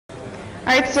All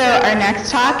right, so our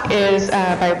next talk is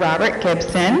by Robert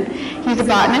Gibson. He's a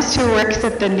botanist who works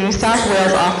at the New South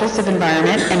Wales Office of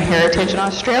Environment and Heritage in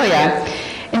Australia.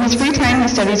 In his free time, he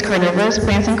studies carnivorous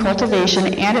plants in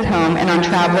cultivation and at home and on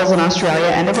travels in Australia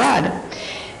and abroad.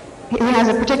 He has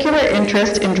a particular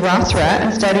interest in Drosera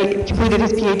and completed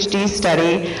his PhD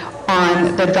study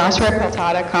on the Drosera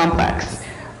peltata complex.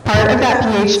 Part of that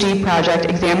PhD project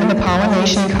examined the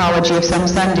pollination ecology of some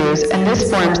sundews, and this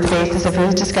forms the basis of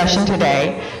his discussion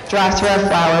today, Drosera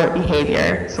flower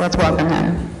behavior. So let's welcome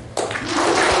him.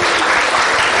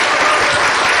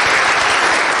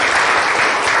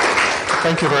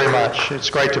 Thank you very much. It's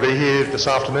great to be here this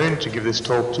afternoon to give this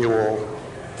talk to you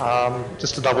all.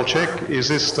 Just to double check, is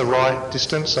this the right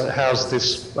distance? How's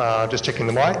this, just checking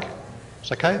the mic?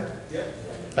 It's okay? Yeah.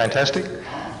 Fantastic.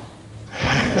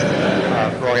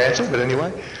 Wrong answer, but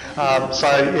anyway.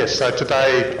 So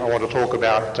today I want to talk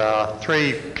about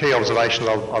three key observations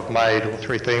I've made, or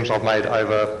three themes I've made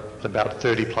over about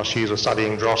 30 plus years of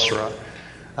studying Drosera.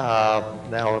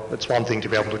 Now, it's one thing to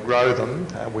be able to grow them,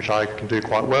 which I can do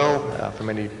quite well for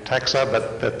many taxa,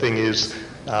 but the thing is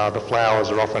the flowers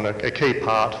are often a key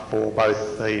part for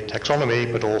both the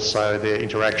taxonomy, but also their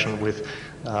interaction with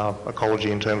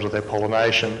ecology in terms of their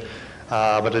pollination.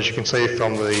 But as you can see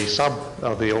from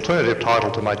the alternative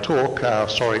title to my talk,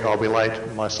 Sorry I'll Be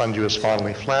Late, My Sundew is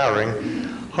Finally Flowering,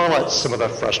 highlights some of the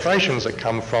frustrations that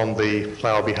come from the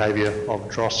flower behaviour of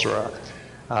Drosera,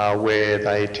 where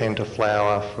they tend to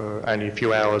flower for only a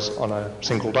few hours on a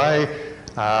single day,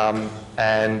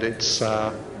 and it's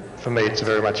for me, it's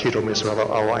very much hit or miss whether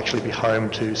I'll actually be home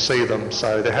to see them.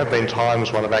 So there have been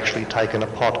times when I've actually taken a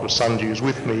pot of sundews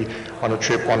with me on a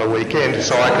trip on a weekend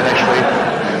so I can actually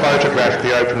photograph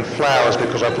the open flowers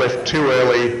because I've left too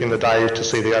early in the day to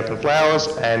see the open flowers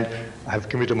and I have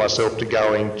committed myself to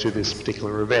going to this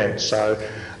particular event. So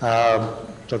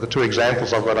the two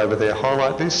examples I've got over there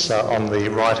highlight this. On the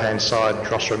right-hand side,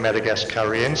 Drosera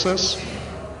madagascariensis,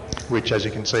 which, as you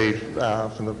can see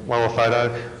from the lower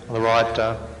photo on the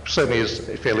right, certainly is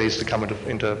fairly easy to come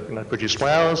into produce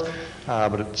flowers,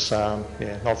 but it's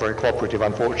not very cooperative,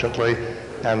 unfortunately.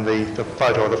 And the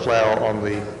photo of the flower on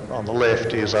the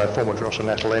left is a form of Drosera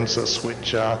natalensis,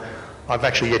 which I've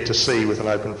actually yet to see with an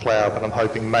open flower, but I'm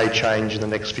hoping may change in the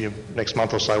next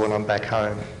month or so when I'm back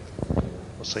home.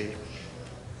 We'll see.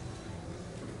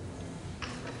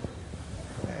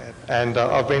 And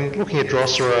I've been looking at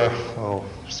Drosera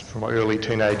from my early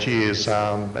teenage years,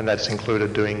 and that's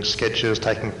included doing sketches,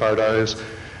 taking photos,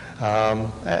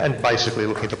 and basically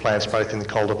looking at the plants both in the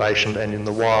cultivation and in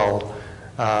the wild.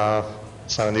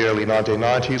 So in the early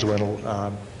 1990s,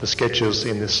 when the sketches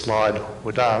in this slide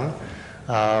were done,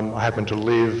 I happened to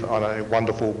live on a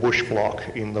wonderful bush block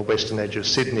in the western edge of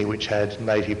Sydney, which had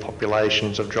native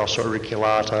populations of Drosera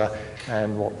auriculata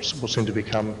and what was soon to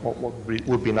become what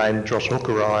would be named Drosera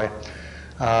hookeri.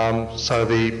 So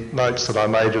the notes that I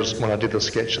made was when I did the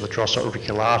sketch of the Drosera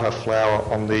auriculata flower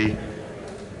on the,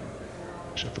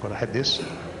 actually I forgot I had this,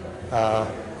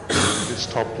 this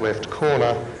top left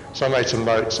corner. So I made some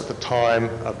notes at the time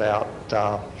about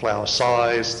flower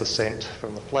size, the scent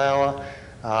from the flower.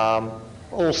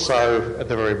 Also at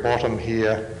the very bottom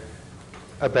here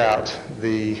about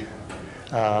the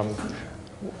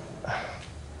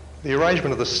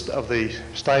arrangement of the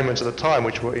stamens at the time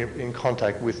which were in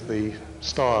contact with the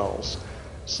styles.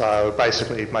 So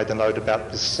basically it made the note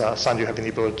about this sundew having the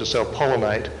ability to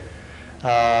self-pollinate.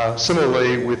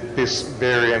 Similarly with this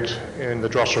variant in the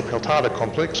Drosera peltata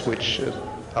complex, which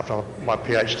after my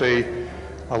PhD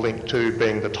I linked to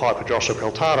being the type of Drosera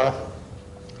peltata,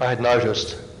 I had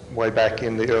noticed way back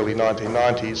in the early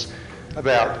 1990s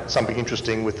about something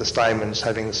interesting with the stamens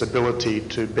having this ability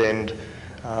to bend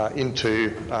into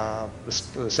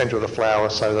the centre of the flower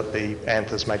so that the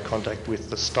anthers made contact with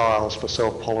the styles for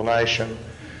self-pollination.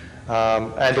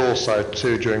 And also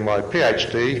too during my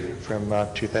PhD from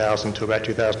 2000 to about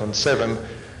 2007,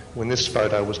 when this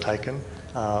photo was taken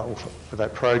for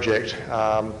that project,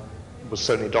 was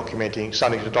certainly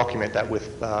starting to document that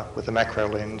with the macro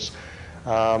lens.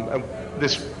 And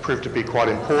this proved to be quite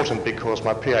important because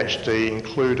my PhD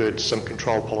included some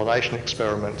controlled pollination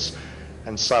experiments,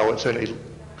 and so it certainly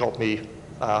got me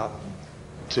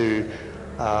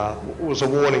was a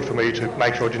warning for me to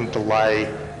make sure I didn't delay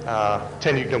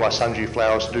tending to my sundew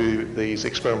flowers to do these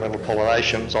experimental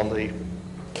pollinations on the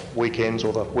weekends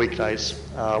or the weekdays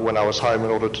when I was home in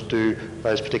order to do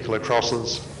those particular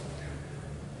crosses.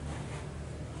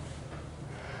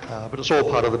 But it's all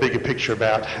part of the bigger picture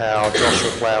about how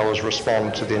Drosera flowers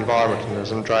respond to the environment, and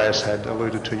as Andreas had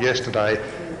alluded to yesterday,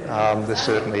 there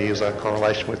certainly is a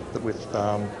correlation with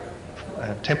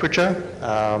temperature,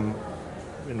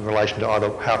 in relation to either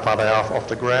how far they are off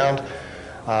the ground,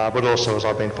 but also as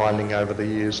I've been finding over the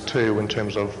years too in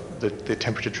terms of the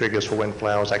temperature triggers for when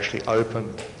flowers actually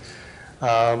open.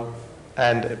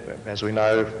 And as we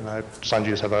know,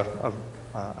 sundews have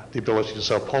the ability to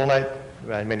self-pollinate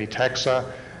many taxa,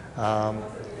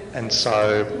 and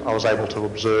so I was able to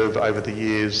observe over the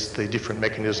years the different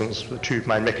mechanisms, the two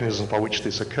main mechanisms by which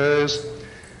this occurs.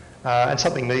 And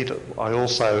something neat I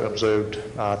also observed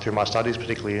through my studies,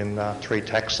 particularly in three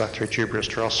tuberous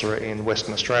Drosera in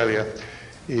Western Australia,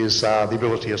 is the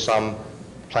ability of some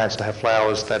plants to have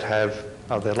flowers that have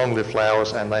they're long-lived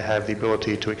flowers, and they have the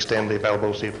ability to extend the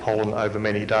availability of pollen over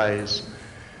many days.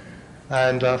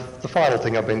 And the final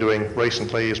thing I've been doing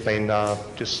recently has been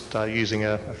just using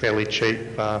a fairly cheap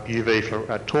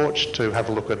UV torch to have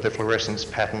a look at the fluorescence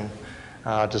pattern,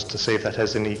 just to see if that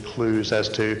has any clues as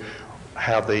to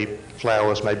how the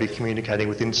flowers may be communicating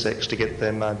with insects to get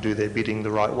them do their bidding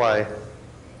the right way.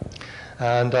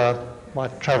 And my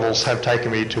travels have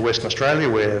taken me to Western Australia,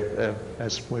 where,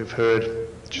 as we've heard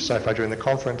so far during the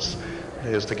conference,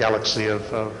 there's the galaxy of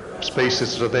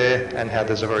species that are there, and how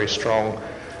there's a very strong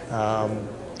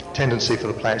tendency for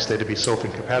the plants there to be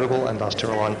self-incompatible and thus to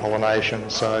rely on pollination.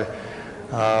 So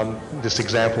this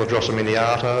example of Drosera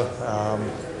miniata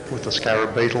with the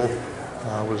scarab beetle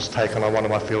was taken on one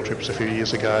of my field trips a few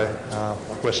years ago.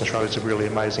 Western Australia is a really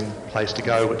amazing place to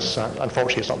go. It's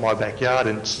unfortunately it's not my backyard,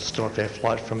 and it's still a fair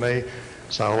flight for me.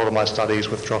 So a lot of my studies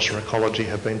with Drosera ecology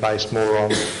have been based more on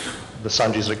the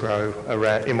sundews that grow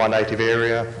around in my native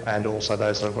area, and also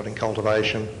those that I've got in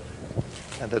cultivation,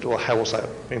 and that will also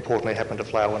importantly happen to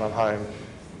flower when I'm home.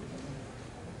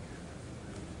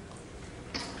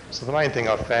 So the main thing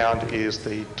I've found is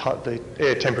the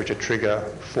air temperature trigger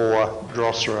for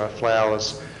Drosera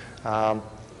flowers.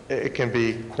 It can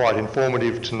be quite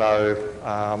informative to know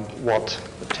what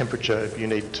temperature you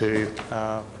need to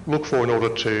look for in order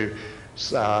to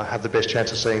have the best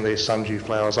chance of seeing these sundew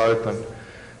flowers open,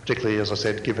 particularly, as I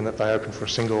said, given that they open for a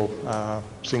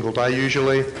single day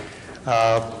usually.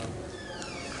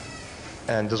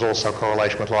 And there's also a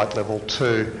correlation with light level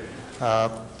too.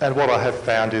 And what I have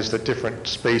found is that different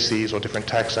species or different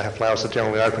taxa have flowers that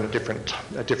generally open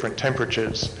at different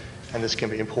temperatures, and this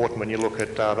can be important when you look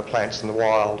at the plants in the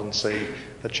wild and see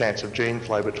the chance of gene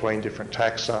flow between different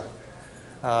taxa.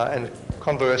 And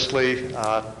conversely,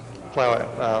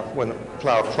 when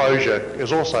flower closure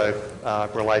is also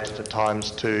related at times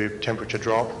to temperature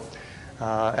drop,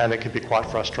 and it can be quite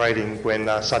frustrating when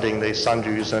studying these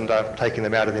sundews and taking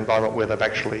them out of the environment where they've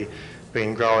actually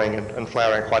been growing and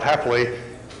flowering quite happily,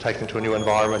 take them to a new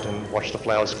environment and watch the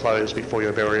flowers close before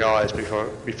your very eyes,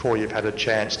 before you've had a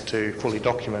chance to fully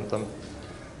document them.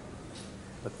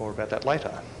 But more about that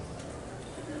later.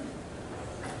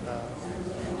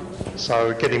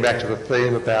 So getting back to the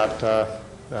theme about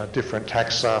different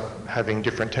taxa having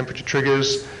different temperature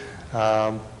triggers.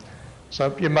 So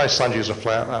most sundews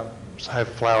have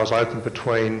flowers open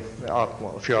between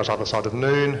a few hours either side of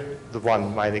noon. The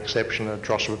one main exception are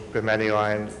Drosera bermanii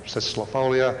and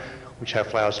cecilofolia, which have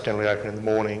flowers generally open in the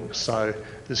morning. So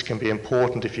this can be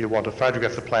important if you want to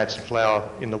photograph the plants in flower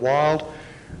in the wild.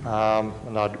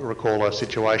 And I recall a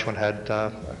situation when I had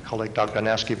a colleague, Doug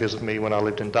Donowski, visit me when I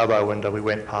lived in Dubbo, and we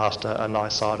went past a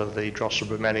nice site of the Drosera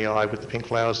bermanii with the pink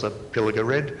flowers, the Pilliga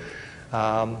red.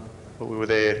 But we were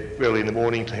there early in the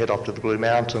morning to head off to the Blue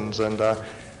Mountains, and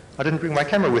I didn't bring my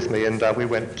camera with me, and we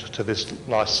went to this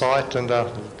nice site, and the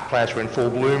plants were in full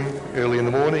bloom early in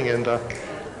the morning, and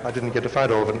I didn't get a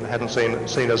photo of it, and hadn't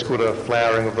seen as good a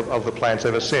flowering of the plants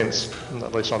ever since,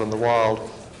 at least not in the wild.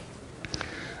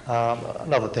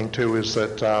 Another thing too is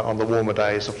that on the warmer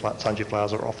days, the sundew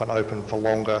flowers are often open for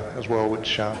longer as well,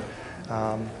 which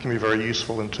can be very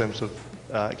useful in terms of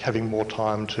having more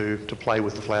time to play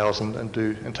with the flowers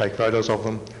and take photos of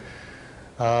them.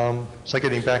 So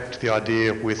getting back to the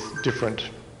idea with different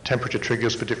temperature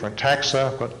triggers for different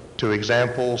taxa, I've got two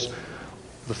examples.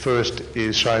 The first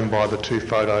is shown by the two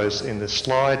photos in this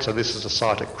slide. So this is a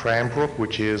site at Cranbrook,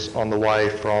 which is on the way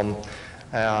from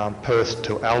Perth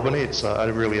to Albany. It's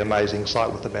a really amazing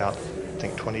site with about, I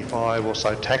think, 25 or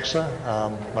so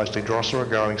taxa, mostly Drosera,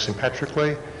 growing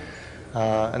sympatrically.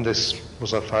 And this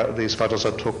was these photos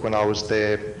I took when I was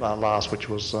there last, which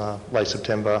was late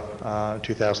September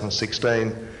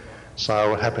 2016.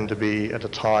 So it happened to be at a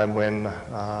time when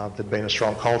there'd been a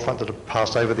strong cold front that had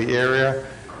passed over the area,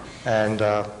 and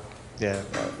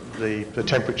the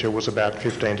temperature was about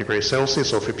 15 degrees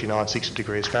Celsius or 59, 60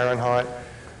 degrees Fahrenheit.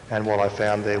 And what I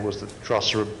found there was that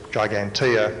Drosera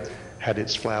gigantea had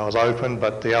its flowers open,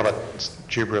 but the other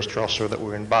tuberous Drosera that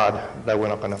were in bud, they were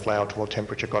not going to flower till the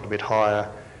temperature got a bit higher.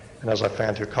 And as I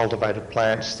found through cultivated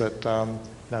plants, that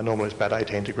Now normally it's about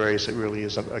 18 degrees. It really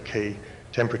is a key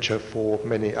temperature for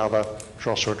many other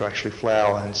Drosera to actually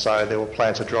flower. And so there were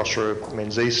plants of Drosera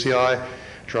menziesii,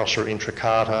 Drosera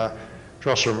intricata,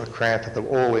 Drosera macrantha that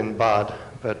were all in bud,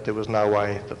 but there was no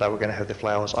way that they were going to have their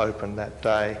flowers open that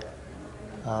day.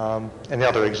 And the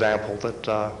other example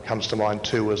that comes to mind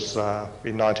too was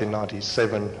in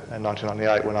 1997 and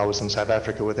 1998 when I was in South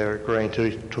Africa with Eric Green,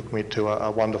 who took me to a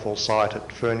wonderful site at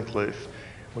Fernkloof,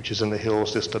 which is in the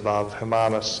hills just above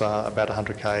Hermanus, about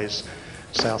 100 k's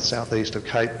south-southeast of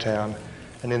Cape Town.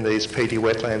 And in these peaty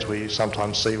wetlands where you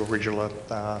sometimes see Aurigula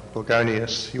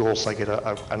gorgonius, you also get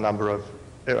a number of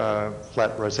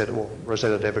flat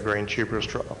rosetted evergreen tuberous,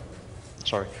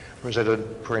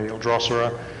 rosetted perennial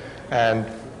Drosera. And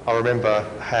I remember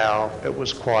how it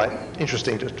was quite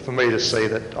interesting for me to see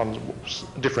that on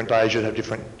different days you'd have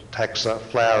different taxa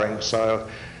flowering. So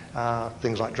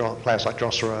things like plants like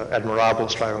Drosera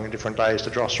admirabilis flowering on different days to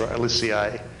Drosera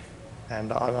elyssae.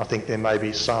 And I think there may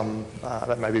be some,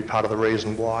 that may be part of the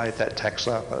reason why that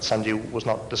taxa, sundew, was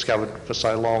not discovered for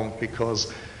so long,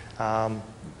 because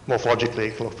morphologically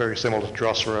it can look very similar to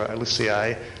Drosera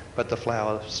elyssae, but the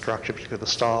flower structure, particularly the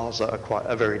styles,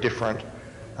 are very different.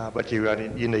 But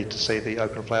you need to see the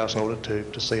open flowers in order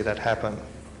to see that happen.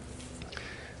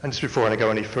 And just before I go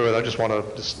any further, I just want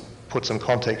to put some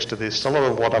context to this. A lot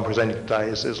of what I'm presenting today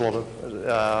is a lot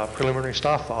of preliminary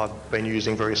stuff. I've been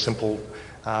using very simple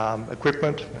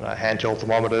equipment, handheld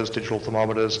thermometers, digital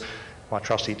thermometers, my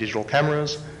trusty digital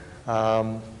cameras.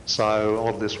 So all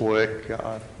of this work,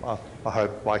 I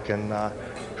hope I can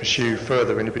pursue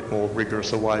further in a bit more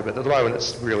rigorous a way. But at the moment,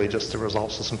 it's really just the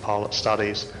results of some pilot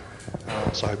studies.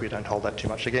 So I hope you don't hold that too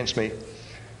much against me.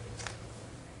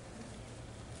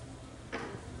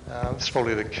 This is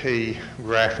probably the key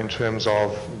graph in terms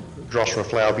of Drosera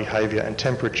flower behaviour and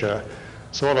temperature.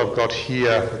 So what I've got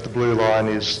here with the blue line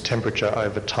is temperature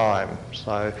over time.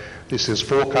 So this is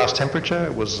forecast temperature.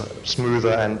 It was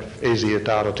smoother and easier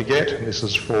data to get. And this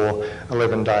is for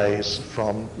 11 days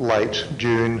from late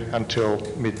June until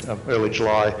early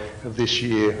July of this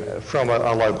year from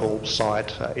a local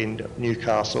site in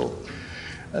Newcastle.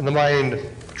 And the main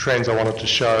trends I wanted to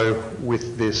show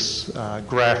with this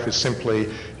graph is simply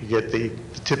you get the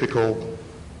typical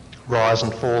rise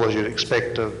and fall as you'd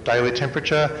expect of daily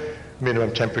temperature.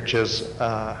 Minimum temperatures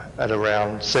at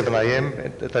around 7 a.m.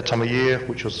 at that time of year,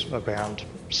 which was around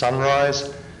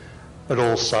sunrise, but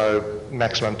also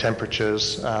maximum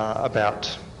temperatures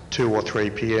about 2 or 3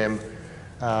 p.m.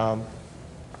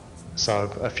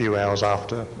 So a few hours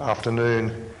after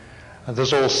afternoon. And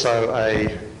there's also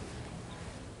a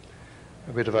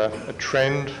bit of a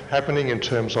trend happening in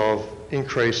terms of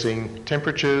increasing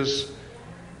temperatures,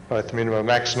 both minimum and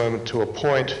maximum to a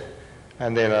point,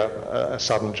 and then a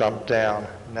sudden jump down.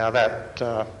 Now that,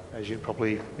 as you'd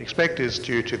probably expect, is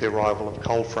due to the arrival of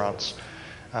cold fronts.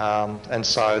 And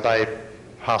so they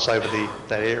pass over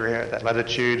that area, that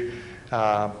latitude,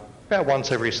 about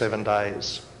once every 7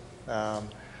 days.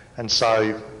 And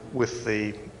so with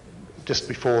just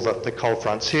before the cold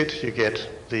fronts hit, you get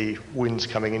the winds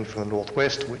coming in from the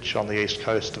northwest, which on the east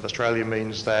coast of Australia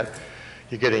means that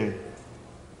you're getting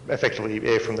effectively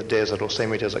air from the desert or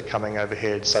semi-desert coming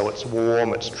overhead, so it's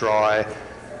warm, it's dry,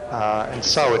 and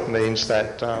so it means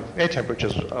that air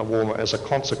temperatures are warmer as a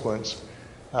consequence.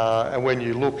 And when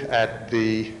you look at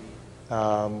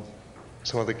some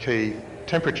of the key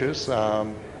temperatures,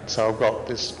 so I've got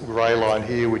this grey line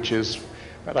here, which is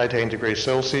about 18 degrees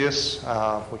Celsius,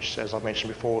 which, as I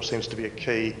mentioned before, seems to be a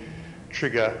key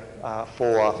trigger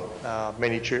for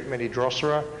many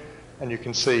Drosera. And you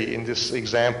can see in this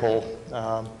example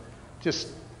just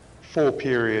 4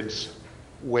 periods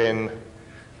when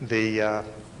the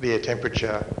air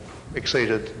temperature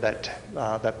exceeded that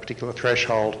particular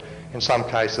threshold, in some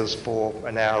cases for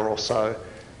an hour or so.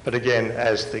 But again,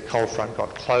 as the cold front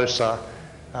got closer,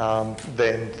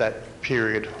 then that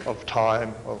period of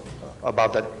time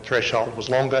above that threshold was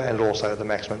longer, and also the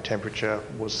maximum temperature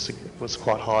was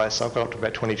quite high. So I've got up to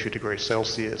about 22 degrees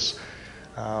Celsius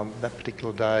that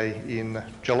particular day in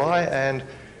July, and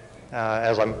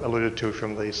as I alluded to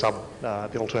from the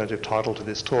alternative title to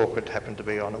this talk, it happened to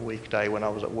be on a weekday when I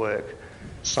was at work.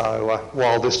 So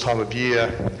while this time of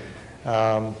year,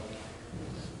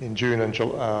 in June and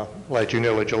late June,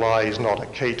 early July, is not a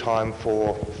key time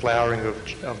for flowering of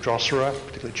Drosera,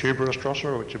 particularly tuberous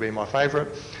Drosera, which would be my favourite,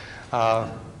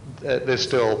 there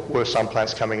still were some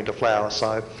plants coming into flower.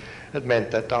 So it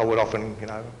meant that I would often,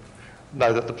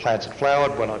 know that the plants had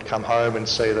flowered when I'd come home and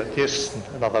see that, yes,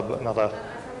 another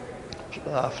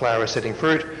flower is setting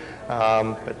fruit,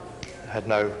 but had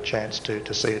no chance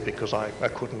to see it because I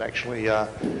couldn't actually, I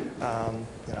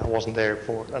wasn't there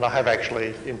for it. And I have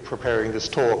actually, in preparing this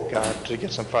talk to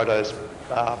get some photos,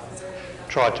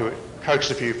 tried to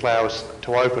coax a few flowers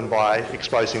to open by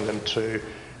exposing them to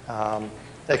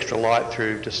extra light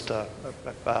through just a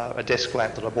desk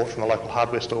lamp that I bought from the local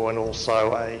hardware store, and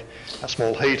also a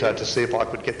small heater to see if I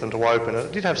could get them to open.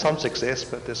 It did have some success,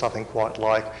 but there's nothing quite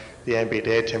like the ambient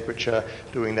air temperature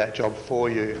doing that job for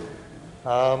you.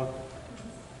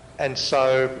 And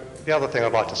so the other thing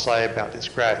I'd like to say about this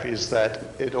graph is that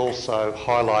it also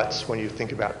highlights when you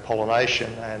think about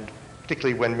pollination, and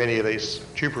particularly when many of these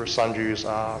tuberous sundews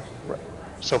are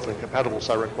self-incompatible,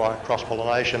 so require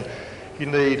cross-pollination, you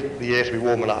need the air to be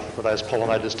warm enough for those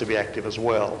pollinators to be active as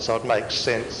well. So it makes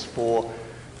sense for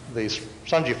these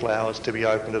sundew flowers to be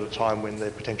opened at a time when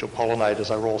their potential pollinators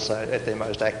are also at their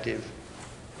most active.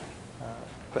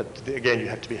 But again, you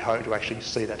have to be home to actually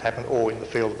see that happen, or in the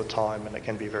field at the time, and it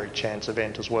can be a very chance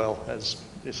event as well, as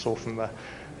you saw from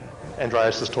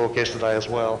Andreas's talk yesterday as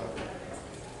well.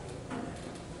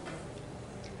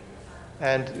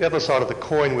 And the other side of the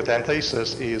coin with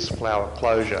anthesis is flower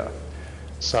closure.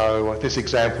 So this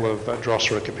example of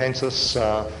Drosera capensis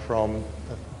from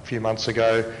a few months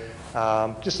ago,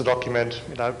 just a document,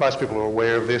 most people are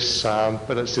aware of this,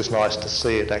 but it's just nice to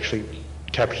see it actually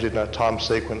captured in a time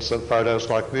sequence of photos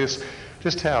like this,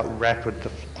 just how rapid the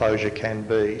closure can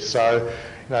be. So,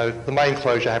 the main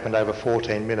closure happened over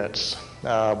 14 minutes,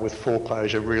 with full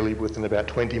closure really within about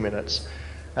 20 minutes.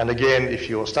 And again, if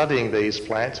you're studying these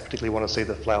plants, particularly want to see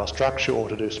the flower structure or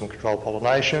to do some controlled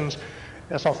pollinations,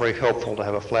 it's not very helpful to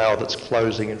have a flower that's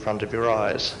closing in front of your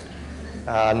eyes.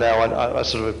 Now, I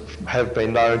sort of have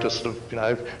been known to sort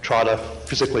of, try to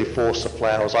physically force the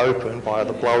flowers open by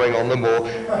either blowing on them or,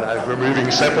 removing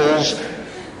sepals.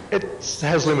 It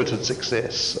has limited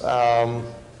success.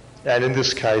 And in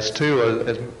this case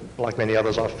too, like many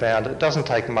others I've found, it doesn't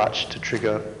take much to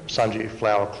trigger sundew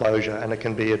flower closure, and it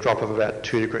can be a drop of about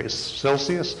 2 degrees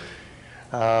Celsius.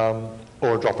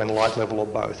 Or a drop in light level, or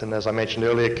both. And as I mentioned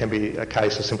earlier, it can be a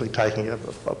case of simply taking a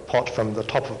pot from the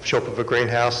top of shelf of a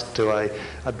greenhouse to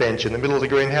a bench in the middle of the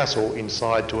greenhouse, or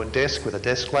inside to a desk with a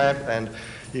desk lamp, and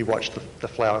you watch the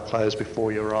flower close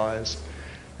before your eyes.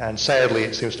 And sadly,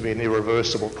 it seems to be an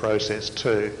irreversible process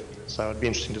too. So it'd be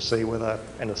interesting to see whether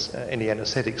any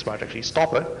anaesthetics might actually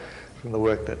stop it, from the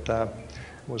work that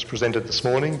was presented this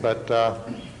morning, but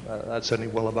that's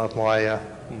certainly well above my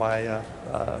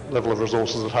level of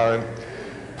resources at home.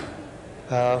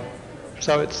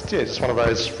 So it's just one of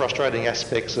those frustrating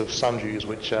aspects of sundews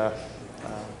which have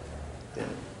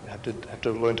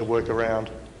to learn to work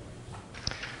around.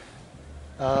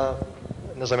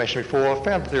 And as I mentioned before, I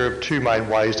found that there are two main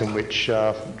ways in which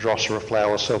Drosera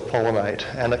flowers self-pollinate,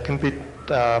 and it can be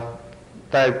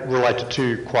they relate to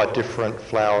two quite different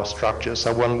flower structures.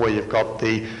 So one where you've got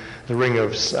the ring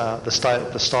of the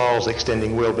styles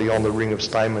extending well beyond the ring of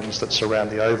stamens that surround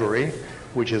the ovary,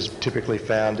 which is typically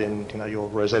found in your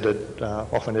rosetted,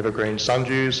 often evergreen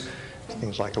sundews,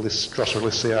 things like Drosera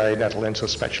lyciae,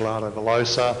 Natalensis spatulata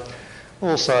villosa,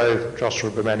 also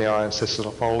Drosera bermanii and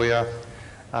cecilofolia,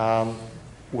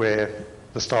 where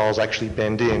the styles actually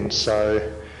bend in.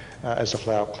 So as the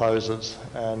flower closes.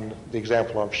 And the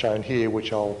example I've shown here,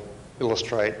 which I'll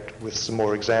illustrate with some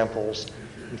more examples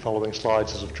in following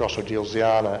slides, is of Drosera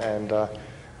dielziana, and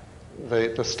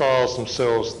the styles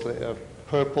themselves, the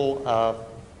purple,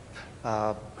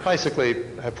 basically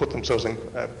have put themselves in,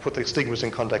 put the stigmas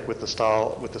in contact with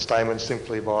the stamens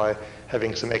simply by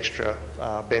having some extra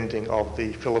bending of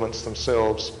the filaments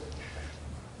themselves.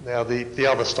 Now the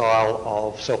other style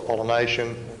of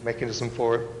self-pollination mechanism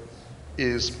for it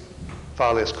is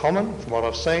far less common from what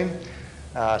I've seen.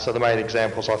 So the main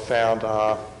examples I've found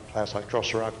are plants like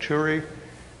Drosera arcturi.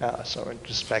 So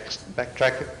just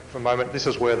backtrack for a moment. This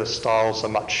is where the styles are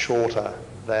much shorter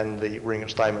than the ring of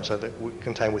stamens, so that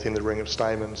contained within the ring of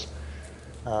stamens.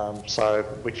 So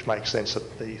which makes sense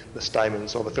that the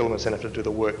stamens or the filaments then have to do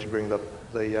the work to bring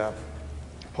the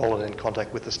pollen in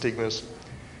contact with the stigmas.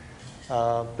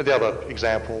 But the other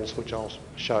examples, which I'll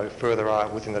show further, are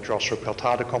within the Drosera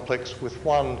peltata complex, with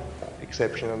one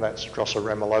exception, and that's Drosera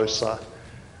ramelosa,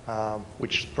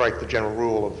 which break the general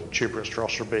rule of tuberous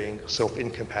Drosera being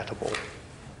self-incompatible.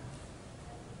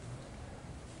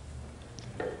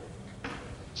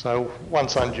 So one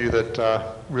sundew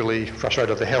that really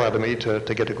frustrated the hell out of me to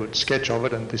get a good sketch of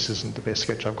it, and this isn't the best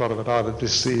sketch I've got of it either.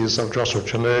 This is of Drosera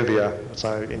Chanervia,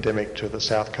 so endemic to the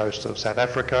south coast of South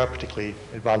Africa, particularly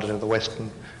abundant in the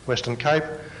Western Cape.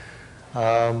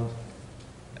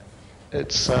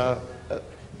 It's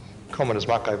common as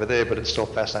muck over there, but it's still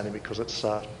fascinating because it's,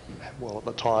 well, at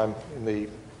the time in the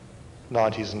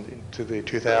 90s and into the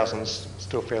 2000s,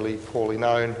 still fairly poorly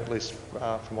known, at least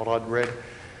from what I'd read.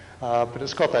 But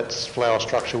it's got that flower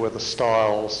structure where the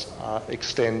styles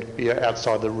extend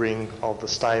outside the ring of the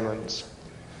stamens.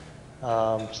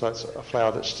 So it's a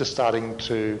flower that's just starting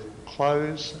to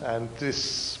close, and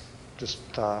this, just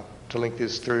to link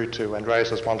this through to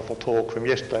Andreas' wonderful talk from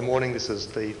yesterday morning, this is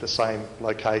the same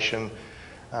location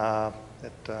at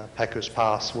Pacus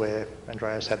Pass where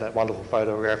Andreas had that wonderful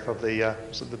photograph of the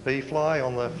bee fly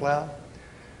on the flower.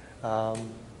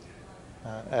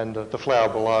 And the flower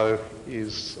below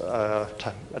is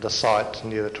at a site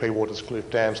near the Tweewaters Kloof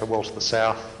Dam, so well to the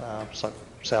south, so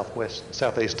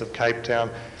southeast of Cape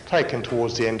Town, taken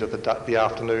towards the end of the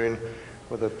afternoon,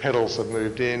 where the petals have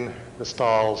moved in, the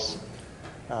styles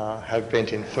have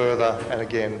bent in further, and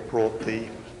again brought the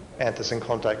anthers in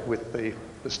contact with the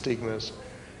stigmas.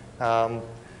 Now,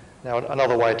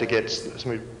 another way to get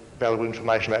some valuable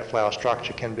information about flower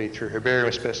structure can be through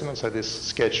herbarium specimens. So this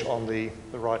sketch on the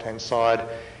right-hand side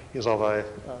is of a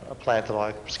plant that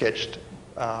I sketched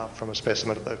from a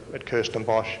specimen at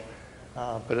Kirstenbosch.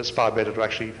 But it's far better to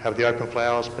actually have the open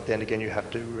flowers, but then again you have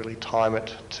to really time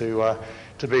it to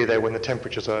be there when the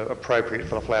temperatures are appropriate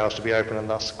for the flowers to be open and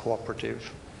thus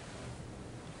cooperative.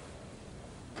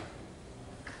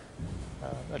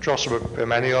 Drosera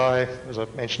bermanii, as I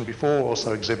mentioned before,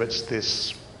 also exhibits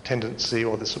this tendency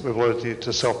or this ability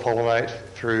to self-pollinate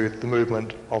through the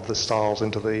movement of the styles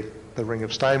into the ring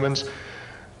of stamens.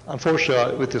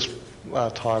 Unfortunately, with this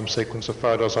time sequence of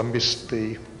photos, I missed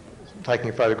taking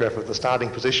a photograph of the starting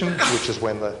position, which is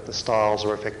when the styles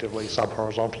are effectively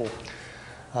subhorizontal.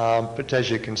 But as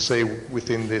you can see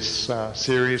within this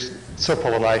series,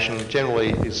 self-pollination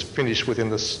generally is finished within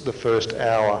the first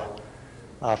hour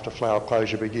after flower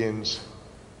closure begins.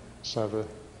 So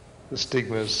the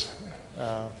stigmas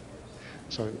have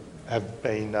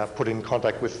been put in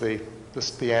contact with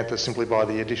the anther simply by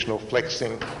the additional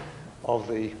flexing of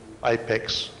the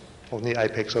apex, or the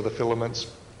apex of the filaments.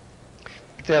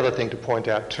 The other thing to point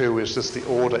out too is just the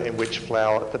order in which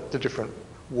the different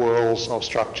whorls of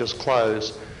structures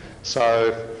close.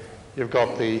 So you've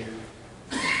got the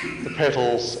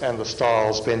petals and the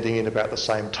styles bending in about the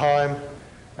same time,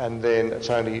 and then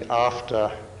it's only after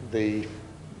the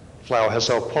flower has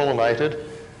self-pollinated,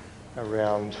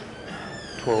 around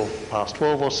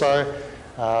 12 or so,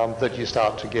 that you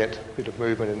start to get a bit of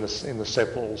movement in the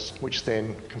sepals, which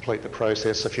then complete the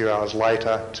process a few hours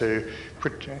later to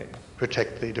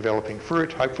protect the developing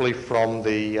fruit, hopefully from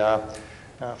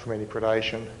any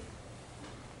predation.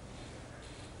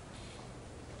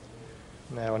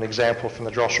 Now, an example from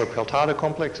the Drosera peltata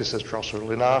complex. This is Drosera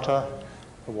lunata,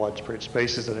 a widespread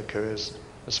species that occurs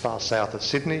as far south of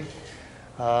Sydney.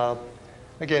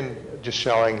 Again, just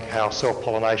showing how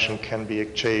self-pollination can be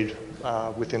achieved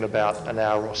within about an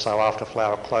hour or so after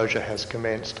flower closure has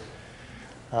commenced.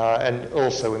 And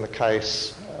also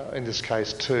in this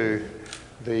case too,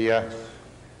 the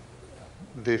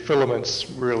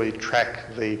filaments really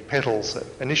track the petals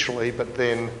initially, but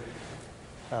then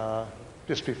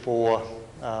just before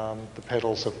the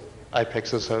petals of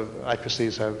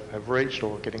apices have reached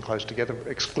or getting close together,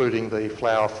 excluding the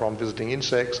flower from visiting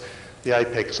insects, the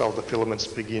apex of the filaments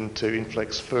begin to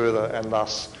inflex further and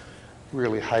thus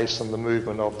really hasten the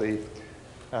movement of the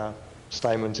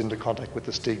stamens into contact with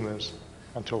the stigmas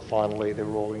until finally they're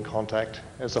all in contact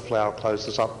as the flower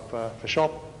closes up for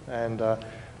shop, and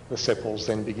the sepals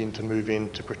then begin to move in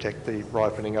to protect the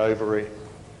ripening ovary.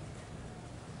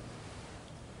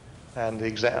 And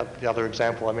the other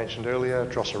example I mentioned earlier,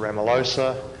 Drosera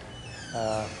ramelosa.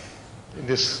 In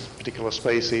this particular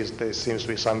species, there seems to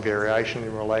be some variation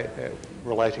in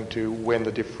relating to when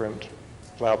the different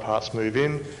flower parts move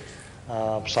in.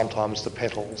 Sometimes the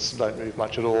petals don't move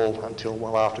much at all until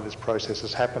well after this process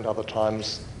has happened. Other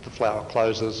times the flower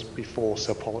closes before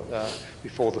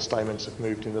the stamens have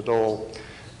moved in at all.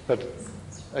 But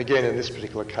again, in this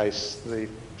particular case, the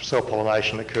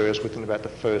self-pollination occurs within about the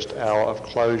first hour of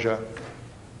closure.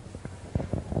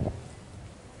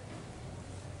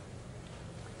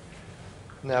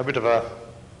 Now a bit of a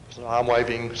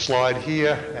arm-waving slide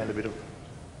here and a bit of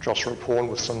Drosera porn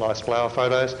with some nice flower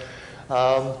photos.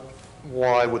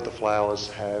 Why would the flowers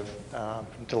have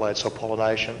delayed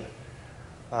self-pollination?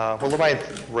 Well, the main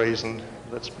reason,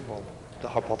 the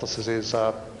hypothesis is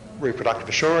reproductive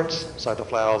assurance, so the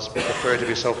flowers prefer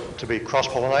to be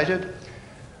cross-pollinated.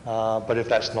 But if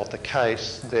that's not the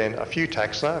case, then a few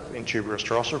taxa in Tuberous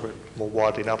Drosera, but more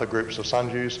widely in other groups of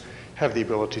sundews, have the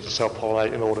ability to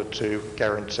self-pollinate in order to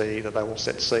guarantee that they will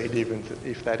set seed, even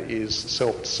if that is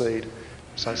self-seed.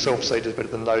 So self-seed is better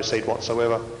than no seed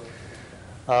whatsoever.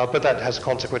 But that has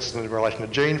consequences in relation to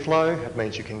gene flow. It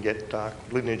means you can get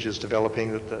lineages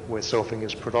developing where selfing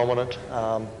is predominant,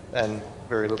 and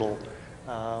very little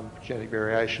genetic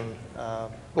variation.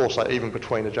 Also, even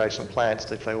between adjacent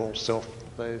plants, if they all self,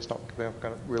 they're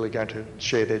really going to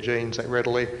share their genes that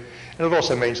readily. And it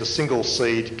also means a single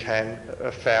seed can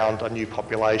found a new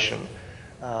population.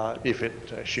 If it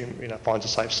finds a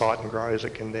safe site and grows,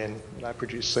 it can then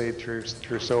produce seed through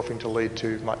selfing to lead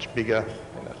to much bigger,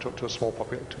 to a small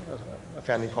a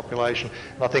founding population.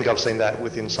 And I think I've seen that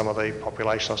within some of the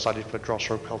populations I've studied for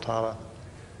Drosera peltata.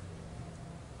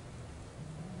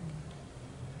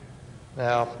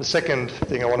 Now, the second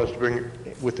thing I wanted to bring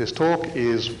with this talk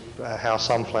is how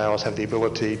some flowers have the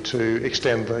ability to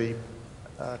extend the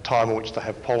time in which they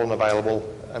have pollen available,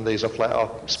 and these are flower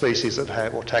species that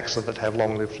have, or taxa that have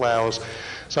long-lived flowers.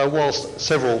 So whilst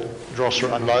several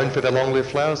Drosera are known for their long-lived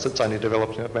flowers, it's only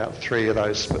developed in about 3 of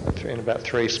those, in about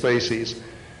 3 species.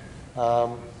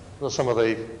 Some of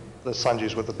the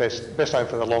sundews with the best known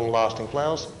for their long-lasting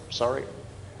flowers,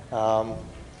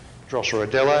 Drosera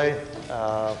dele,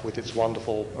 with its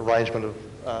wonderful arrangement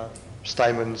of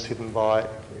stamens hidden by,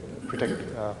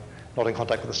 not in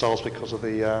contact with the cells because of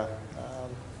the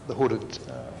hooded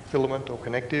filament or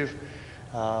connective,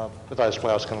 but those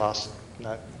flowers can last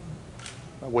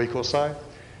a week or so.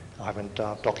 I haven't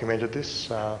documented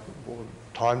this or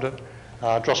timed it.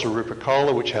 Drosera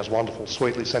rupricola, which has wonderful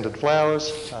sweetly scented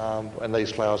flowers, and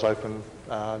these flowers open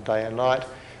day and night.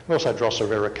 And also Drosera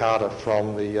verrucata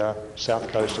from the south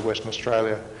coast of Western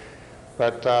Australia.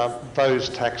 But those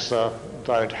taxa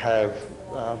don't have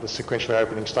the sequentially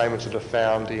opening stamens that are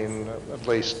found in at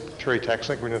least 3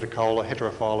 taxa, Granitica,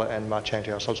 Heterophylla and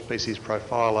Marchantia subspecies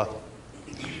Prophylla.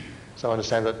 So I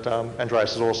understand that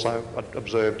Andreas has also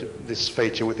observed this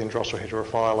feature within Drosera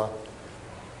heterophylla.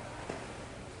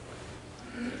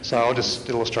 So I'll just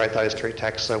illustrate those 3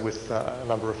 taxa with a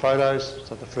number of photos.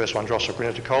 So the first one, Drosera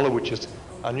granitica, which is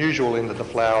unusual in that the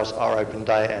flowers are open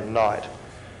day and night.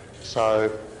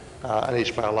 So, and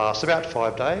each flower lasts about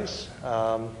 5 days,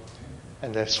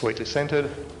 and they're sweetly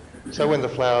scented. So when the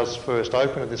flowers first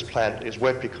open and this plant is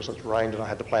wet because it's rained and I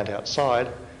had the plant outside,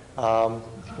 you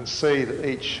can see that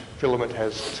each filament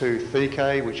has 2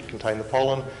 thecae which contain the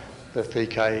pollen. The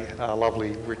thecae are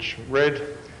lovely rich red.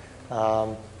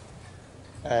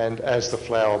 And as the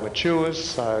flower matures,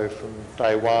 so from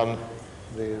day 1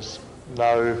 there's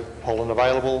no pollen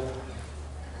available.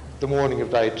 The morning of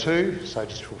day 2, so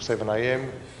just before 7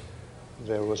 a.m,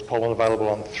 there was pollen available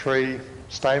on 3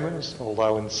 stamens,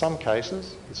 although in some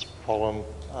cases this pollen,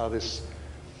 this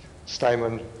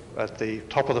stamen at the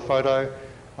top of the photo,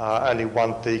 only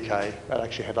 1 thecae that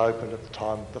actually had opened at the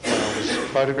time the flower was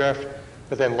photographed,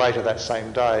 but then later that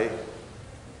same day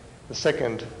the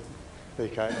second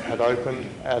thecae had opened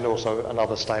and also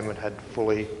another stamen had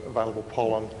fully available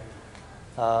pollen.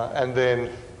 And then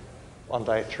on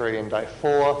day 3 and day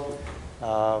 4,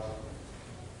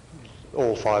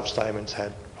 all 5 stamens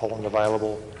had pollen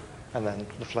available, and then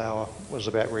the flower was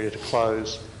about ready to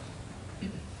close.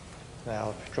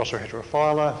 Now, Drosera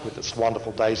heterophylla, with its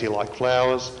wonderful daisy-like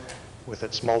flowers, with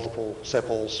its multiple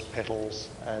sepals, petals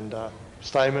and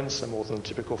stamens, and more than the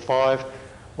typical 5,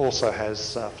 also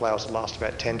has flowers that last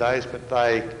about 10 days, but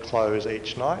they close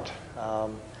each night,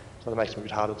 so that makes them a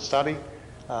bit harder to study.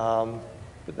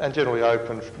 And generally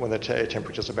open when the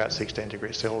temperature is about 16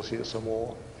 degrees Celsius or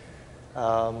more.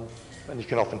 And you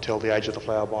can often tell the age of the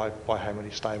flower by how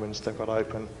many stamens they've got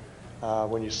open.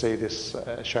 When you see this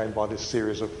shown by this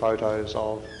series of photos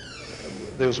of,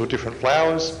 those were different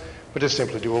flowers, but just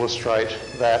simply to illustrate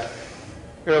that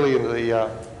early in the,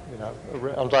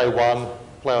 on day 1,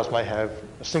 flowers may have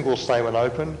a single stamen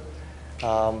open.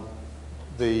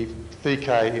 The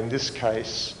thecae in this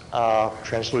case are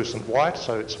translucent white,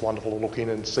 so it's wonderful to look in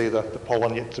and see the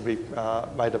pollen yet to be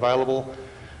made available.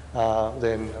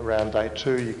 Then around day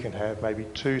 2 you can have maybe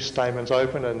 2 stamens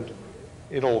open, and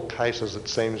in all cases it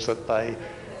seems that they,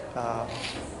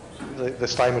 the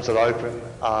stamens that open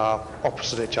are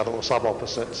opposite each other or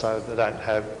sub-opposite, so they don't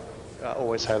have,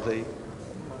 always have the,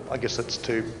 I guess it's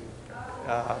to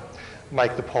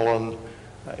make the pollen,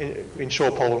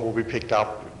 ensure pollen will be picked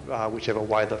up whichever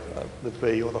way the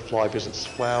bee or the fly visits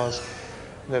flowers.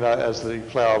 And then as the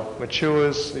flower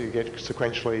matures, you get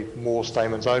sequentially more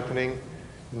stamens opening.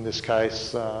 In this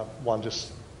case, one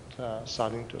just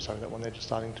starting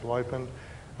to open.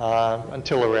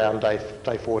 Until around day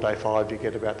 4, day 5, you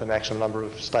get about the maximum number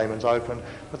of stamens open.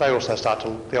 But they also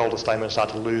the older stamens start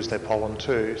to lose their pollen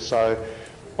too. So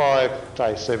by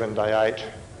day 7, day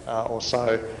 8 or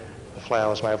so, the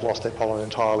flowers may have lost their pollen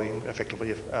entirely and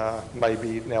effectively may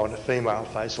be now in a female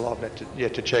phase, so I've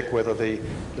yet to check whether the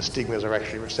stigmas are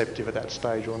actually receptive at that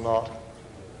stage or not.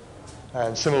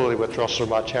 And similarly with Drosera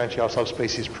marchantii, our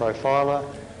subspecies Profiler,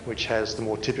 which has the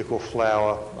more typical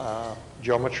flower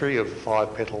geometry of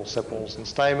 5 petals, sepals and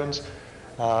stamens.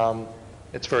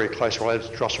 It's very close related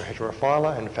to Drosera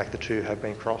heterophylla, and in fact the two have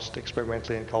been crossed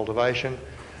experimentally in cultivation.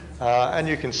 And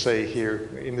you can see here,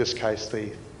 in this case,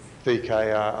 the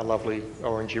VK are a lovely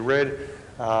orangey red.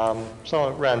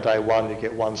 So around day 1 you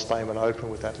get one stamen open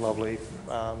with that lovely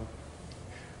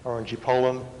orangey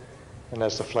pollen, and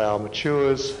as the flower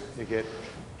matures you get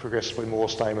progressively more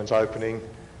stamens opening,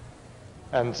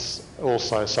 and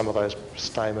also some of those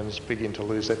stamens begin to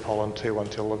lose their pollen too,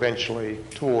 until eventually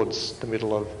towards the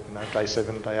middle of day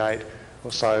 7, day 8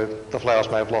 or so, the flowers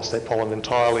may have lost their pollen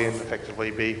entirely and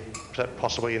effectively be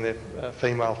possibly in their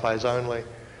female phase only.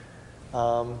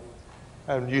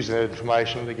 And using that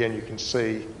information, again, you can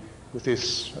see with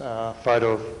this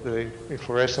photo of the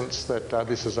inflorescence that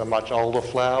this is a much older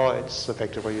flower. It's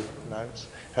effectively, it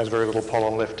has very little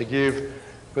pollen left to give,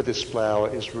 but this flower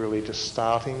is really just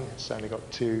starting. It's only got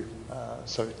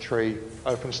 3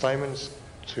 open stamens,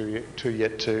 two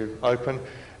yet to open,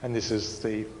 and this is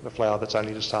the flower that's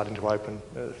only just starting to open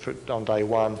on day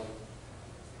 1.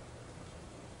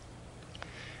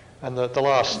 And the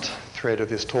last thread of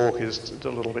this talk is a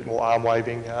little bit more arm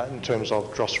waving in terms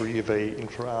of Drosera UV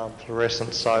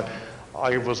inflorescence. So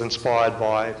I was inspired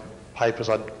by papers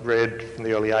I'd read from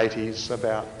the early 80s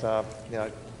about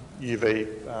UV,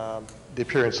 the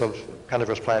appearance of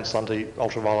carnivorous plants under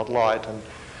ultraviolet light, and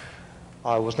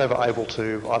I was never able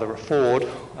to either afford,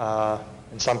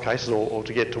 in some cases, or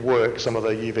to get to work some of the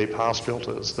UV pass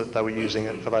filters that they were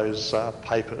using for those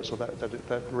papers or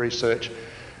that research.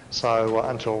 So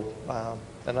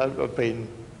and I've been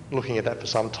looking at that for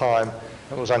some time.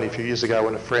 It was only a few years ago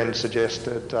when a friend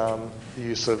suggested the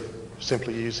use of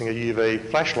simply using a UV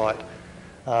flashlight.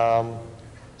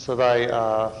 So they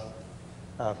are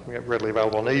readily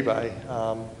available on eBay.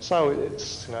 So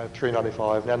it's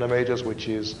 $395 nanometers, which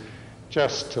is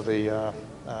just to the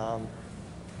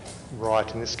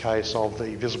right in this case of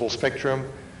the visible spectrum.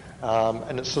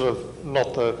 And it's sort of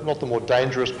not the more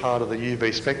dangerous part of the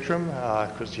UV spectrum,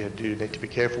 because you do need to be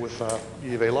careful with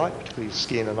UV light, particularly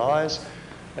skin and eyes.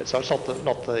 And so it's not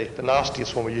the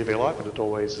nastiest form of UV light, but it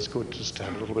always is good just to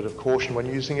have a little bit of caution when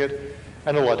using it.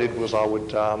 And all I did was I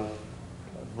would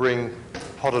bring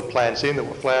potted plants in that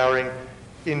were flowering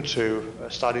into a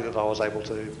study that I was able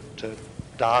to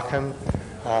darken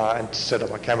and set up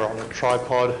my camera on a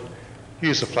tripod,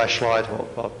 use the flashlight,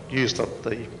 or use the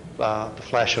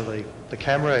flash of the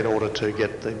camera in order to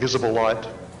get the visible light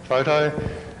photo,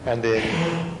 and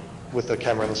then with the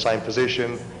camera in the same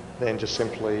position, then just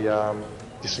simply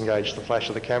disengage the flash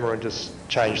of the camera and just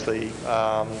change the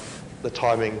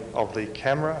timing of the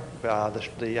camera,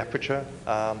 the aperture,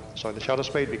 the shutter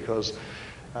speed, because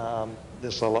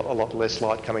there's a lot less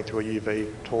light coming through a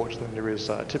UV torch than there is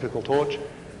a typical torch,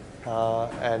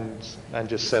 and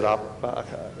just set up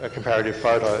a comparative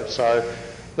photo. So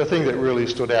the thing that really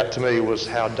stood out to me was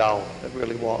how dull it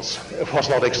really was. It was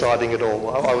not exciting at all.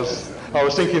 I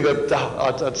was thinking that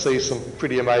I'd see some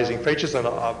pretty amazing features, and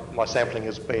my sampling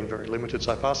has been very limited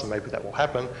so far, so maybe that will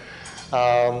happen.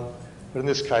 But in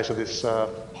this case of this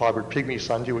hybrid pygmy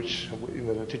sundew, which in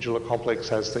the natidular complex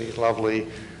has the lovely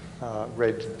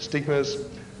red stigmas,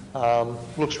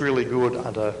 looks really good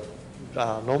under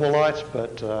normal light,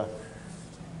 but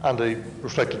under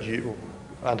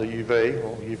UV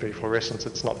or UV fluorescence,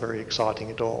 it's not very exciting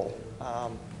at all.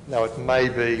 Now it may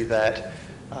be that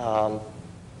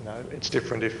it's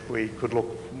different if we could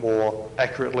look more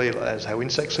accurately as how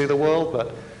insects see the world,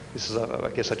 but this is, I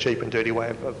guess, a cheap and dirty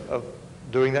way of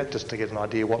doing that, just to get an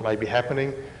idea what may be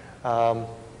happening. Yeah,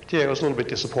 it was a little bit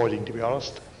disappointing, to be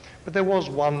honest. But there was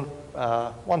one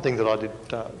thing that I did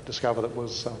discover that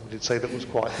was did see that was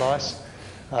quite nice.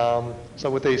 So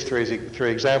with these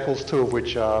three examples, two of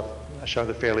which show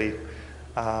the fairly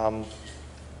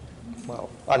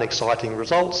unexciting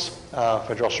results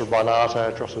for Drosera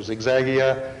binata, Drosera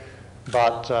zigzagia,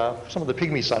 but some of the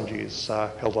pygmy sundews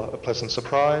held a pleasant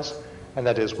surprise, and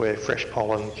that is where fresh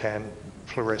pollen can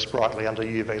fluoresce brightly under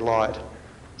UV light.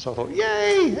 So I thought,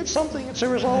 yay, it's something, it's a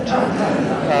result.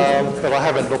 But I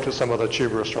haven't looked at some of the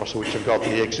tuberous Drosera which have got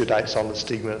the exudates on the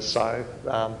stigmas, so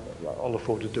I'll look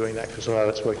forward to doing that, because I know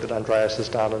that's work that Andreas has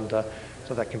done, and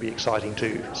so that can be exciting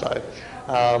too. So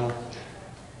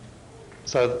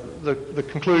the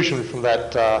conclusion from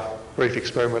that brief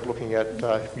experiment looking at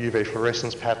UV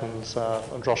fluorescence patterns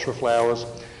on Drosera flowers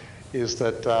is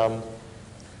that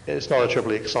it's not a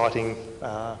terribly exciting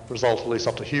result, at least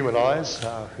not to human eyes.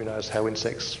 Who knows how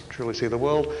insects truly see the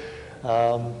world.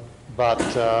 But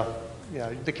you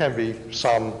know, there can be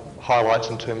some highlights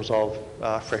in terms of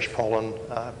fresh pollen,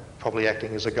 probably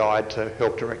acting as a guide to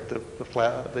help direct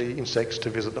the insects to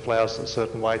visit the flowers in a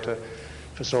certain way to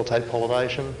facilitate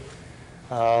pollination.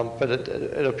 But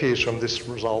it appears from this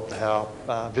result how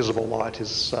visible light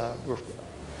is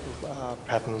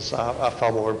patterns are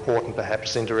far more important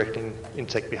perhaps in directing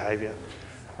insect behaviour.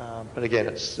 But again,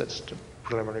 it's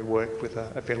preliminary work with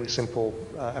a fairly simple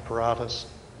apparatus.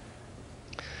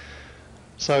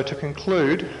 So to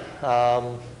conclude,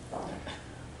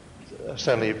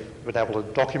 certainly been able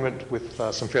to document with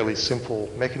some fairly simple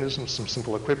mechanisms, some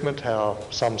simple equipment, how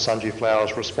some sundew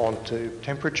flowers respond to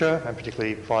temperature, and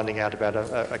particularly finding out about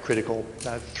a critical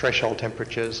threshold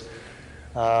temperatures,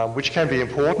 which can be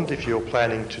important if you're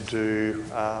planning to do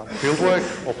field work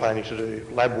or planning to do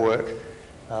lab work,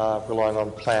 relying on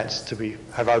plants to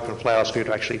have open flowers for you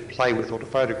to actually play with or to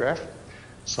photograph.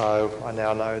 So I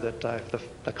now know that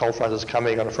if the cold front is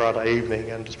coming on a Friday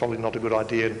evening, and it's probably not a good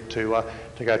idea to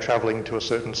go travelling to a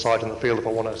certain site in the field if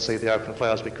I want to see the open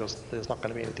flowers, because there's not going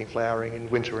to be anything flowering in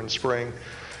winter and spring,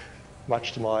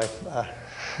 much to my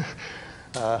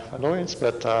annoyance,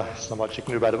 but there's not much you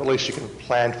can do about it. But at least you can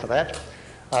plan for that.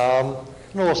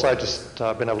 And also just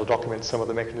been able to document some of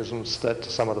the mechanisms that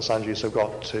some of the sundews have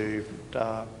got to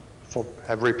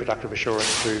have reproductive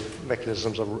assurance through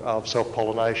mechanisms of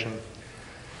self-pollination.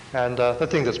 And the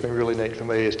thing that's been really neat for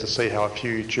me is to see how a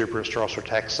few tuberous Drosera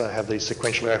taxa have these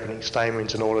sequentially opening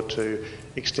stamens in order to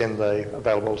extend the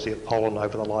availability of pollen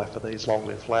over the life of these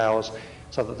long-lived flowers,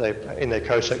 so that they're in their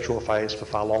co-sexual phase for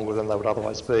far longer than they would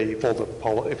otherwise be. If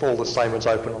all the stamens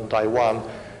open on day one,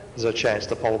 there's a chance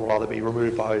the pollen will either be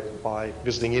removed by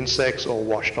visiting insects or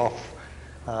washed off,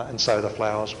 and so the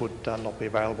flowers would not be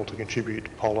available to contribute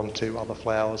pollen to other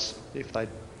flowers if they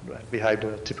behaved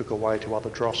in a typical way to other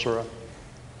Drosera.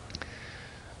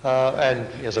 And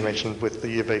as I mentioned, with the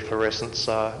UV fluorescence,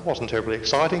 it wasn't terribly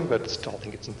exciting, but still I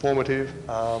think it's informative.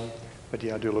 But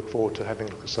yeah, I do look forward to having a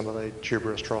look at some of the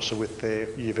tuberous Drosera with their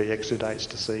UV exudates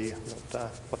to see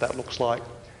what that looks like.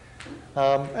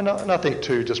 And I think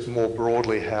too, just more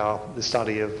broadly, how the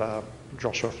study of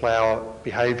Drosera flower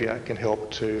behaviour can help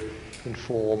to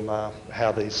inform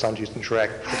how these sundews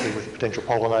interact, particularly with potential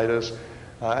pollinators,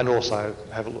 and also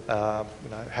have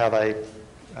how they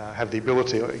have the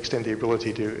ability or extend the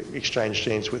ability to exchange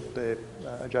genes with their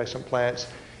adjacent plants,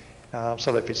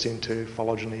 so that fits into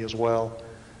phylogeny as well.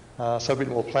 So a bit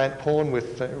more plant porn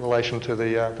with relation to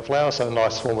the flowers. So a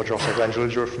nice form of Drosera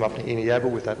glandulidula from up near Iniaba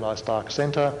with that nice dark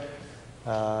centre.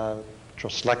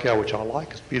 Drosera which I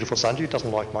like, it's a beautiful sundew,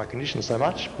 doesn't like my conditions so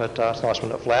much, but it's nice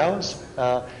when it flowers.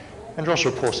 And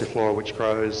Drosera porciflora, which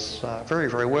grows very,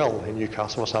 very well in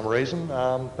Newcastle for some reason,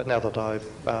 but now that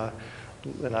I've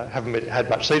haven't had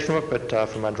much seed from it, but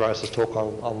from Andreas's talk,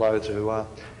 I'll know to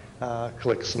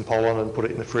collect some pollen and put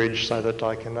it in the fridge so that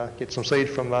I can get some seed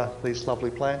from these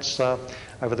lovely plants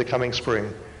over the coming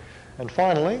spring. And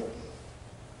finally,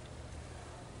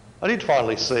 I did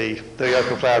finally see the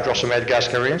open flower Drosera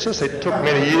madagascariensis. It took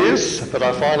many years, but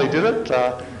I finally did it.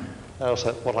 I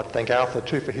also would like to thank Arthur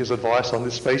too for his advice on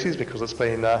this species, because it's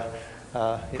been a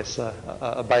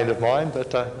bane of mine,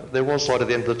 but there was light at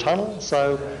the end of the tunnel,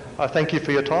 so I thank you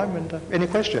for your time, and any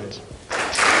questions?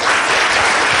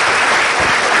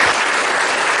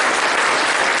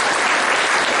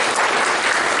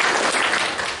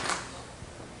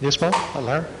 Yes, Mark?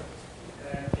 Hello.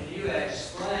 Can you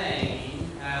explain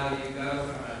how you go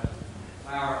from a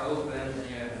flower open and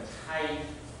you have a tight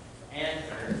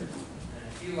anther, and in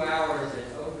a few hours it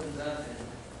opens up and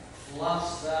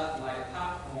fluffs up like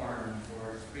popcorn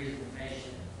for its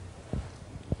presentation?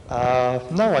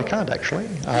 No, I can't actually.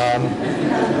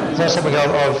 It's not something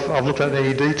I've looked at in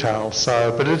any detail.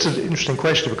 So, but it's an interesting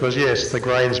question, because yes, the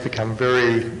grains become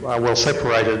very well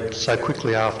separated so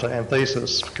quickly after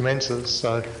anthesis commences.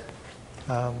 So,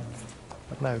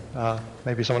 but no,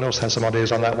 maybe someone else has some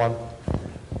ideas on that one.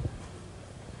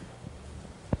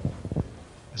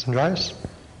 Yes, Andreas?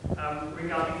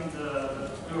 Regarding the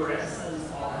fluorescence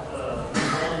of the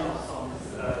pollen of some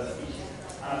species,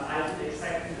 I did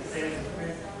exactly the same as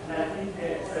Chris, and I think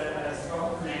there's a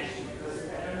strong connection, because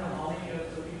I don't know how many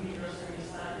of the pygmy Drosera you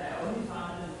found. I only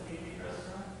found it in pygmy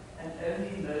Drosera, and only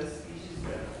in those species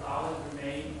where the flowers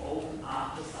remain open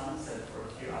after sunset for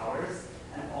a few hours,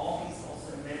 and all these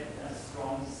also emit a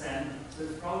strong scent, so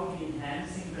it's probably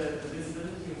enhancing the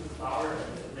visibility of the flower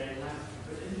that they have.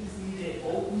 But in these, they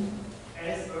open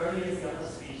as early as the other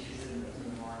species in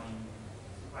the morning.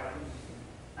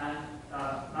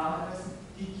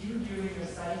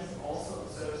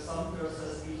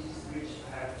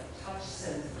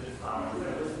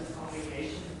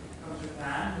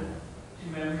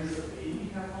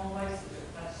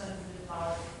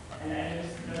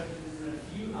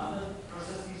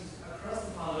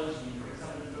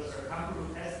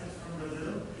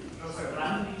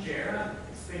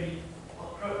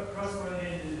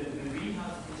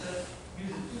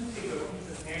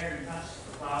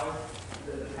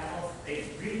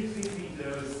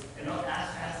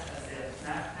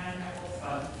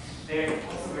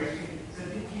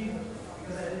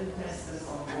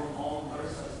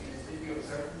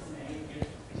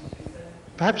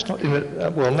 Perhaps not,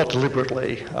 not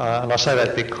deliberately, and I say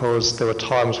that because there were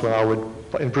times when I would,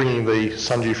 in bringing the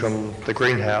sundew from the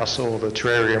greenhouse or the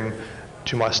terrarium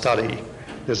to my study,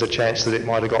 there's a chance that it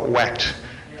might have got whacked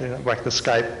the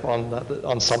scape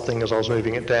on something as I was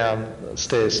moving it down the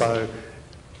stairs. So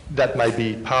that may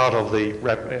be part of the,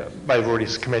 may have already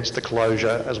commenced the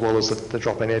closure as well as the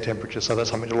drop in air temperature. So that's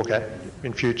something to look at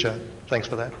in future. Thanks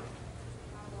for that.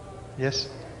 Yes?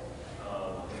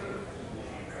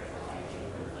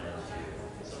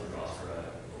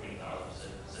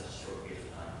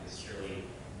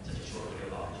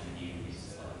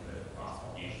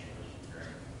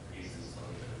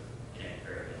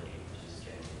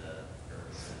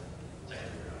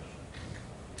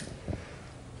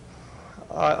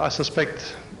 I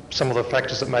suspect some of the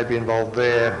factors that may be involved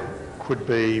there could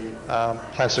be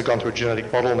plants that have gone through a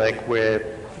genetic bottleneck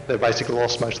where they've basically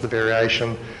lost most of the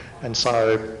variation, and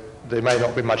so there may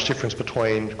not be much difference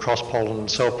between cross-pollen and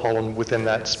self-pollen within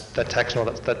that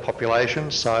taxon, that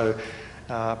population. So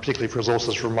particularly if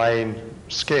resources remain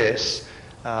scarce,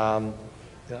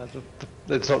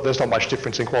 there's not much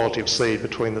difference in quality of seed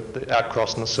between the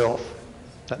outcross and the self.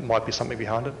 That might be something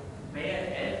behind it. May I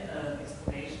add an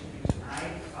explanation which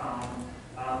I found?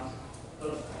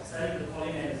 The study of the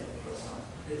pollinators, of course,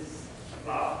 is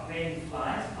about main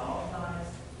flies, our flies,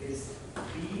 is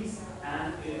bees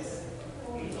and is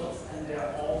beetles, and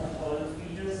they're all pollen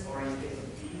feeders, or in case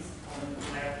of bees, pollen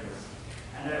collectors.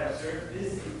 And I observed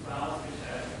this in flowers which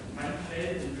are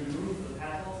manipulated and remove the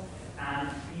petals, and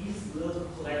bees will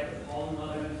collect the pollen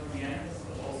not only from the anthers,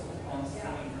 but also from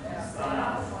stinging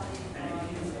styles. And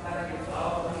if you have your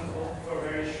flower only open for a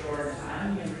very short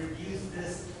time, you reduce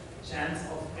this chance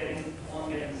of getting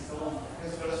pollen getting stolen.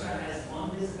 Because Drosera has one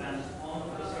disadvantage: pollen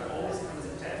Drosera always comes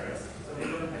in tetrads, so they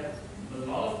don't have a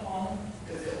lot of pollen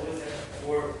because they always have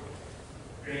 4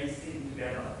 grains sticking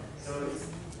together. So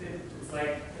it's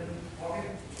like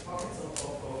pockets of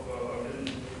little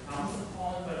pounds of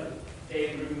pollen, but they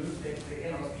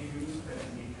cannot be removed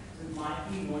perfectly. So it might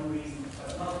be one reason,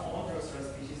 but not all Drosera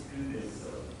species do this. So,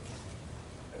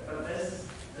 but this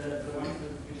the ones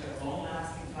which have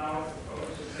long-lasting flowers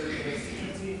approach is the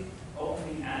secrecy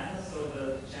opening anthers, so the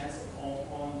chance of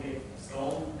pollen get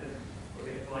stolen or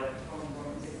get collected from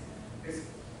insects. Because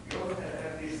you always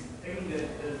have this thing that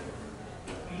the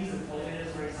bees and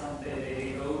pollinators, for example,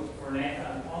 they go for nectar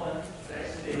and pollen. So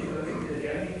actually,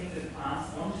 the only thing that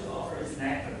plants want to offer is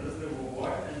nectar. This is the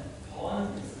reward, and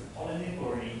pollen is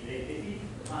pollinivory. They eat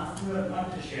the plants do not want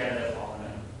to share that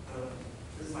pollen. So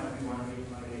this might be one reason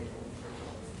why they go for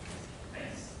pollen.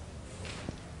 Thanks.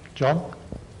 John?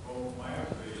 Well, my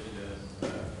observation is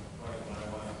that when I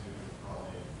went to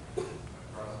probably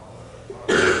across all of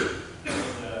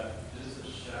that just the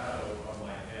shadow of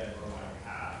my head or my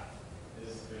path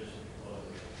is sufficient to close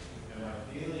it. And my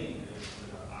feeling is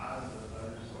that the odds of a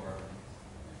thunderstorm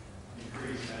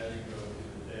decrease as you go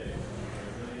through the day. I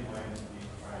really might be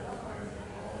trying to find the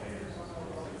pollinators as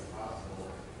close as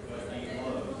possible, but being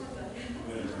close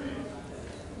when it rains.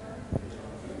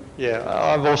 Yeah,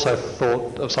 I've also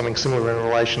thought of something similar in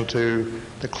relation to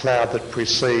the cloud that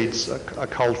precedes a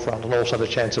cold front, and also the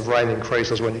chance of rain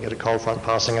increases when you get a cold front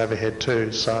passing overhead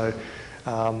too. So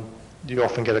you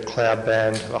often get a cloud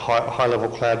band, a high-level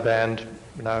cloud band,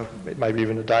 maybe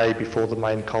even a day before the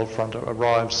main cold front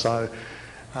arrives. So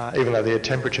even though the air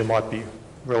temperature might be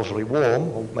relatively warm,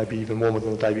 or maybe even warmer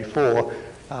than the day before,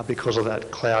 because of that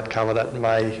cloud cover, that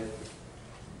may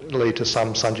lead to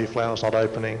some sundew flowers not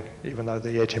opening, even though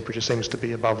the air temperature seems to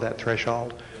be above that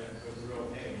threshold.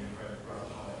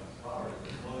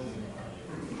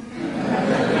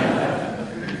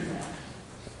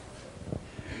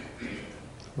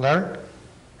 Larry?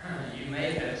 You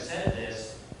may have said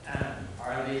this.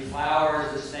 Are the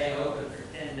flowers that stay open for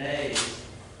 10 days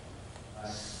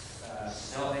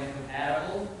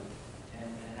self-incompatible?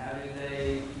 And how do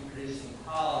they keep producing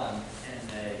pollen for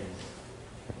 10 days?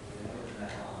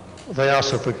 They are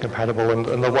self-incompatible,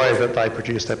 and the way that they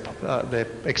produce their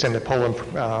extended pollen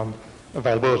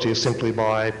availability is simply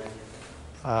by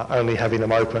only having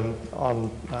them open on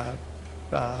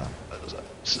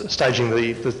staging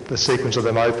the sequence of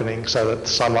them opening, so that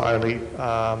some are only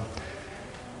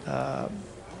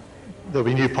there'll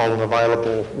be new pollen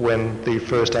available when the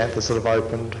first anthers that have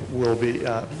opened will be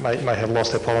may have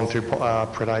lost their pollen through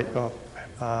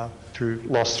through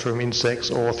loss from insects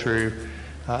or through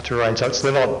rain. So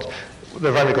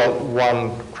they've only got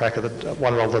one crack at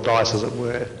one roll of the dice, as it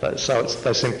were. So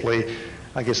they simply,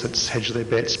 I guess, it's hedge their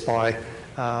bets by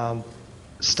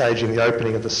staging the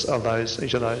opening of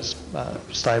each of those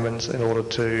stamens in order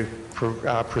to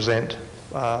present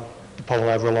the pollen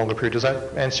over a longer period. Does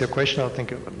that answer your question? I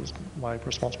think my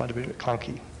response might have been a bit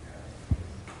clunky.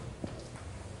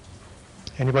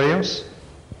 Anybody else?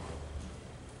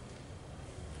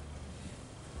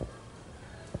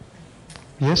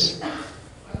 Yes?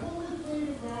 I've always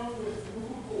played around with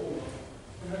Nuka-Cola,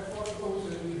 and I thought those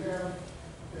that we have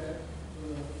that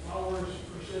the flowers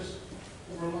persist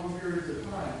over long periods of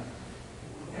time.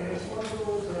 And it's one of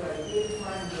those that I did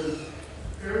find was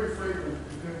very fragrant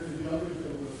compared to the others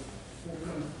that were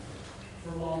open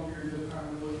for long periods of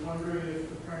time. I was wondering if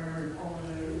the primary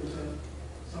pollinator was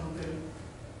something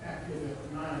active at the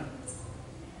time.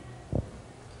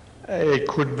 It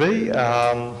could be.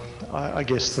 I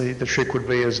guess the trick would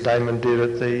be, as Damon did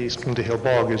at the Splinter Hill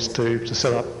Bog, is to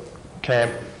set up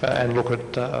camp and look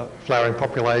at flowering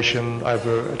population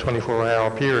over a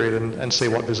 24-hour period and see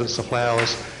what visits the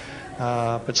flowers.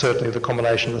 But certainly the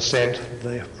combination of the scent,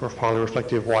 the highly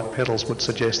reflective white petals would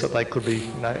suggest that they could be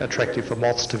attractive for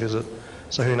moths to visit.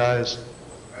 So who knows?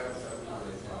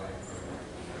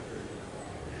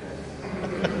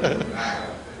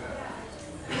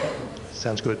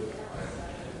 Sounds good.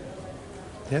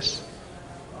 Yes?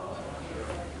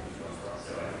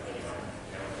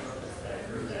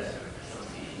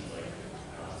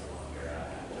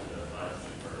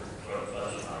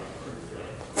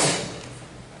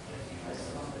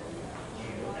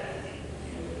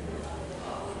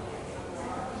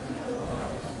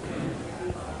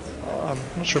 I'm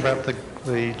not sure about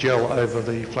the gel over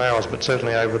the flowers, but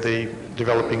certainly over the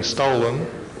developing stolon,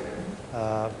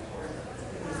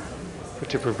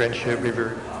 to prevent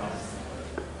herbivorous